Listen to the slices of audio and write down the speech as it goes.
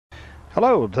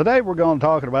Hello, today we're going to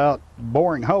talk about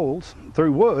boring holes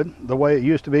through wood the way it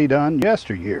used to be done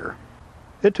yesteryear.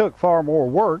 It took far more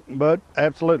work, but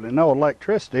absolutely no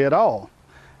electricity at all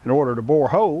in order to bore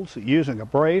holes using a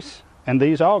brace and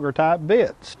these auger type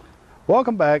bits.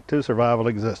 Welcome back to Survival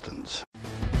Existence.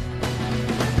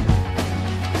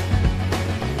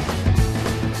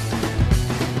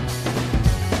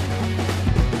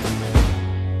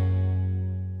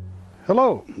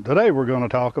 Hello, today we're going to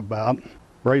talk about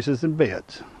braces and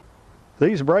bits.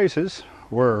 These braces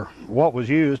were what was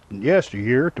used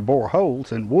yesteryear to bore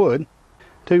holes in wood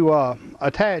to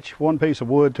attach one piece of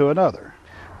wood to another.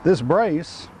 This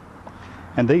brace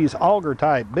and these auger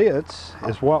type bits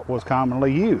is what was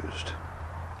commonly used.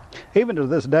 Even to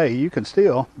this day, you can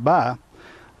still buy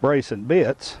brace and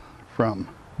bits from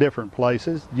different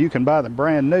places. You can buy them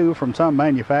brand new from some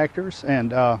manufacturers, and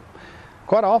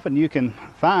quite often you can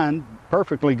find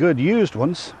perfectly good used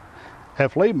ones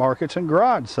at flea markets and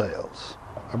garage sales.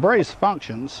 A brace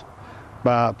functions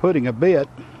by putting a bit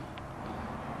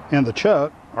in the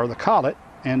chuck or the collet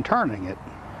and turning it.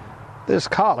 This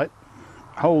collet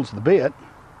holds the bit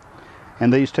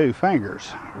and these two fingers.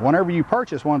 Whenever you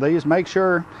purchase one of these, make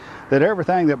sure that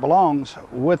everything that belongs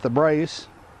with the brace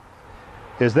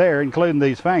is there, including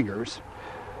these fingers.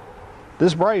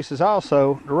 This brace is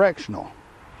also directional.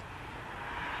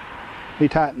 Let me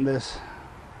tighten this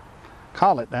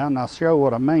collet down and I'll show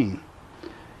what I mean.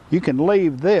 You can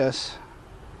leave this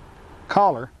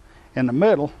collar in the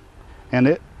middle and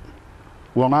it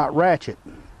will not ratchet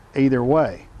either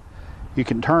way. You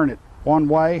can turn it one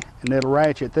way and it'll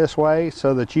ratchet this way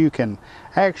so that you can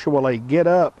actually get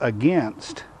up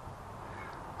against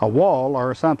a wall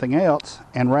or something else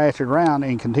and ratchet around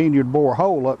and continue to bore a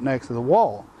hole up next to the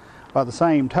wall. By the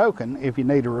same token, if you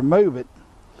need to remove it,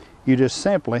 you just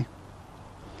simply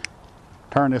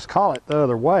turn this collet the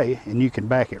other way and you can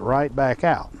back it right back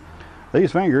out.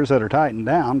 These fingers that are tightened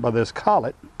down by this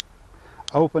collet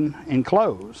open and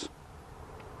close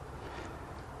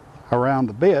around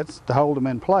the bits to hold them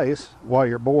in place while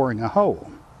you're boring a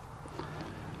hole.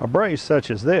 A brace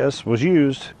such as this was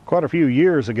used quite a few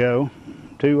years ago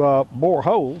to bore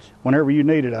holes whenever you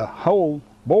needed a hole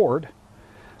bored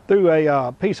through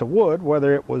a piece of wood,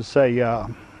 whether it was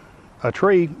a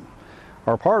tree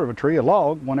or part of a tree, a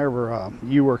log, whenever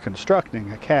you were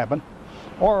constructing a cabin,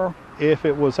 or if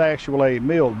it was actually a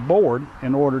milled board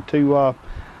in order to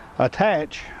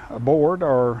attach a board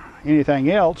or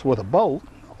anything else with a bolt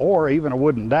or even a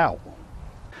wooden dowel.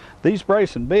 These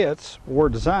brace and bits were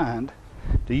designed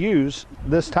to use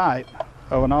this type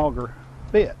of an auger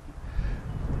bit.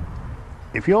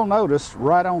 If you'll notice,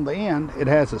 right on the end it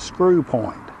has a screw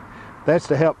point. That's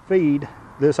to help feed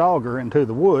this auger into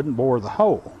the wood and bore the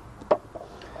hole.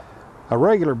 A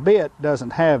regular bit doesn't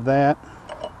have that,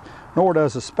 nor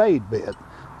does a spade bit,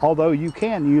 although you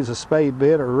can use a spade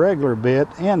bit or a regular bit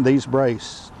in these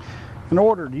braces. In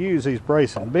order to use these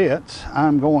brace and bits,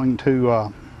 I'm going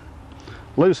to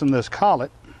loosen this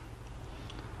collet,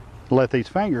 let these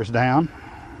fingers down,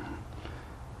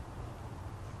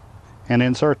 and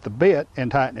insert the bit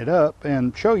and tighten it up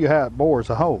and show you how it bores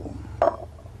a hole.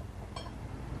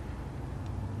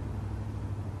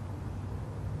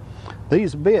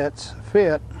 These bits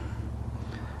fit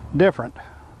different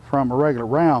from a regular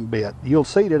round bit. You'll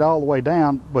seat it all the way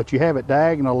down, but you have it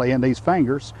diagonally in these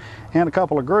fingers and a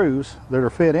couple of grooves that are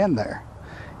fit in there.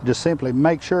 You just simply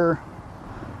make sure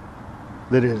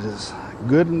that it is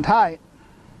good and tight,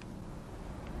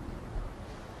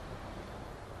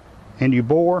 and you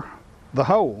bore the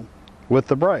hole with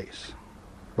the brace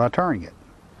by turning it.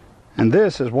 And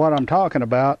this is what I'm talking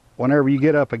about whenever you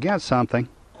get up against something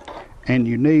and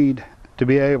you need to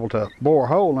be able to bore a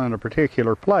hole in a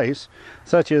particular place,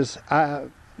 such as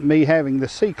me having the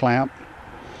C-clamp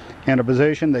in a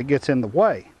position that gets in the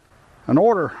way. In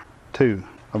order to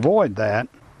avoid that,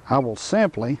 I will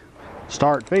simply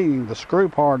start feeding the screw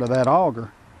part of that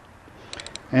auger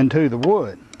into the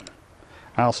wood.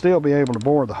 I'll still be able to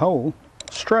bore the hole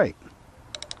straight.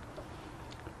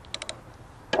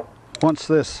 Once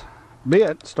this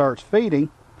bit starts feeding,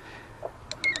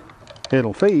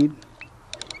 it'll feed,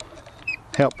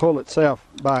 help pull itself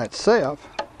by itself,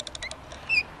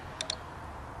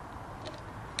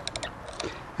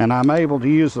 and I'm able to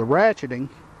use the ratcheting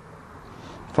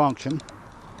function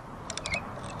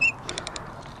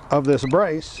of this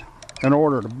brace in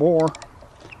order to bore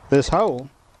this hole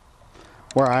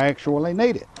where I actually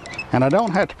need it. And I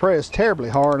don't have to press terribly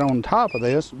hard on top of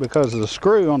this because the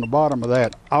screw on the bottom of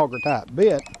that auger type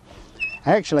bit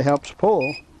actually helps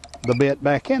pull the bit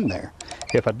back in there.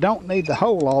 If I don't need the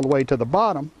hole all the way to the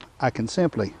bottom, I can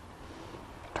simply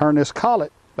turn this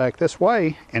collet back this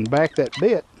way and back that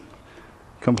bit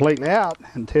completely out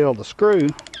until the screw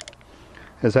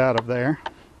is out of there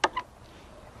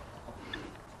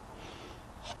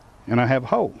and I have a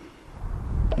hole.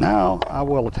 Now I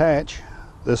will attach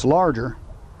this larger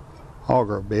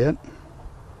auger bit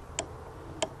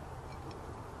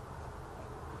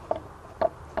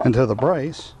into the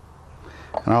brace,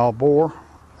 and I'll bore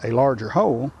a larger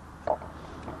hole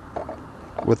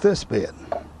with this bit.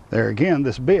 There again,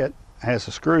 this bit has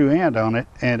a screw end on it,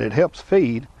 and it helps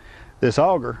feed this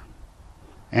auger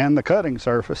and the cutting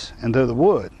surface into the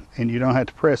wood, and you don't have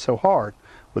to press so hard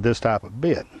with this type of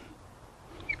bit.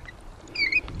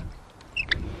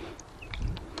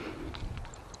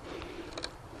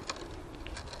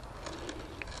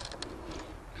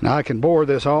 Now I can bore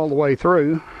this all the way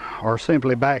through or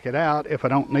simply back it out if I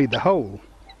don't need the hole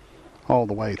all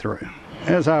the way through.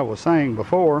 As I was saying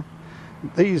before,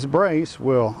 these brace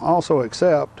will also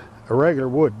accept a regular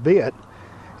wood bit,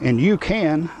 and you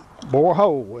can bore a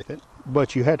hole with it,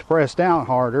 but you have to press down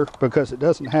harder because it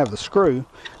doesn't have the screw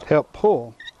to help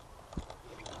pull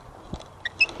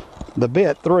the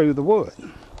bit through the wood.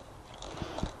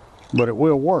 But it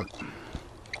will work.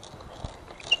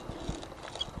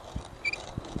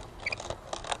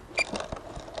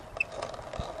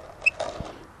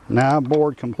 Now I've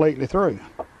bored completely through.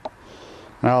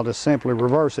 And I'll just simply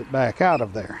reverse it back out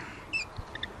of there.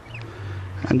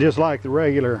 And just like the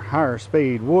regular higher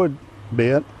speed wood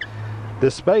bit,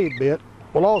 this spade bit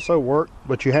will also work,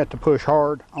 but you have to push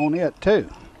hard on it too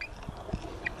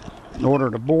in order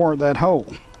to bore that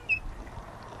hole.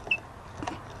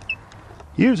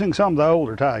 Using some of the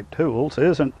older type tools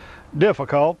isn't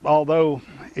difficult, although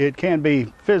it can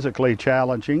be physically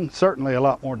challenging, certainly a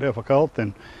lot more difficult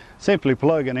than simply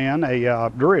plugging in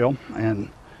a drill and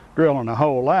drilling a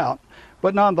hole out.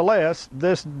 But nonetheless,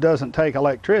 this doesn't take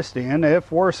electricity, and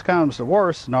if worse comes to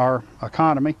worse in our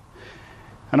economy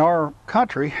and our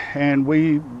country, and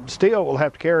we still will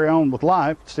have to carry on with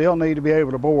life, still need to be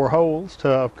able to bore holes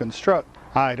to construct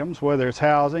items, whether it's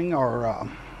housing or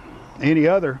any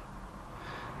other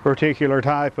particular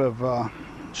type of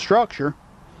structure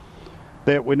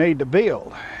that we need to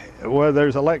build, whether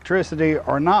there's electricity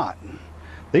or not.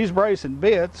 These brace and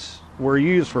bits were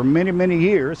used for many, many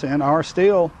years and are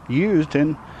still used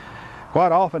in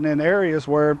quite often in areas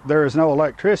where there is no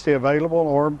electricity available,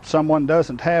 or someone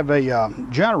doesn't have a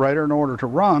generator in order to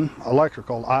run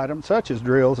electrical items such as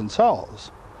drills and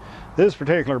saws. This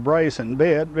particular brace and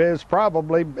bit is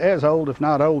probably as old, if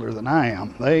not older, than I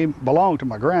am. They belong to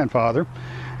my grandfather,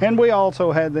 and we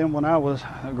also had them when I was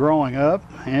growing up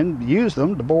and used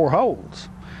them to bore holes.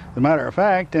 As a matter of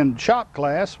fact, in shop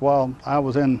class while I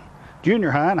was in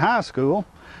junior high and high school,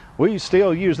 we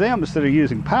still used them instead of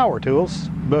using power tools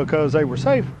because they were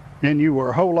safer, and you were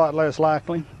a whole lot less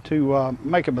likely to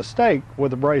make a mistake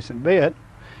with a brace and bit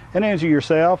and injure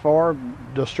yourself or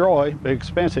destroy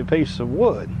expensive pieces of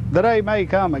wood. The day may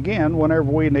come again whenever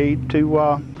we need to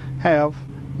have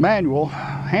manual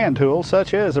hand tools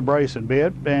such as a brace and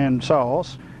bit and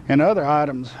saws and other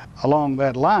items along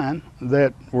that line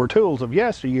that were tools of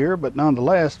yesteryear but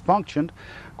nonetheless functioned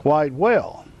quite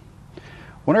well.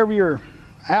 Whenever you're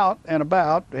out and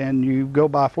about and you go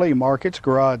by flea markets,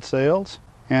 garage sales,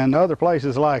 and other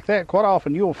places like that, quite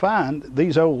often you'll find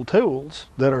these old tools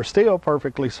that are still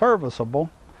perfectly serviceable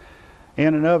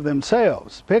in and of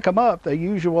themselves. Pick them up, they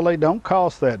usually don't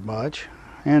cost that much,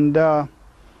 and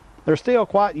they're still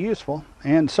quite useful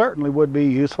and certainly would be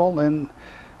useful in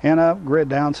a grid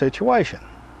down situation.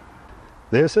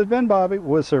 This has been Bobby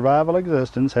with Survival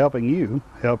Existence, helping you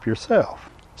help yourself.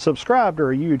 Subscribe to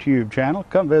our YouTube channel,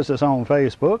 come visit us on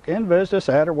Facebook, and visit us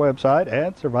at our website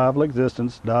at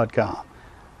survivalexistence.com.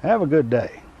 Have a good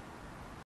day.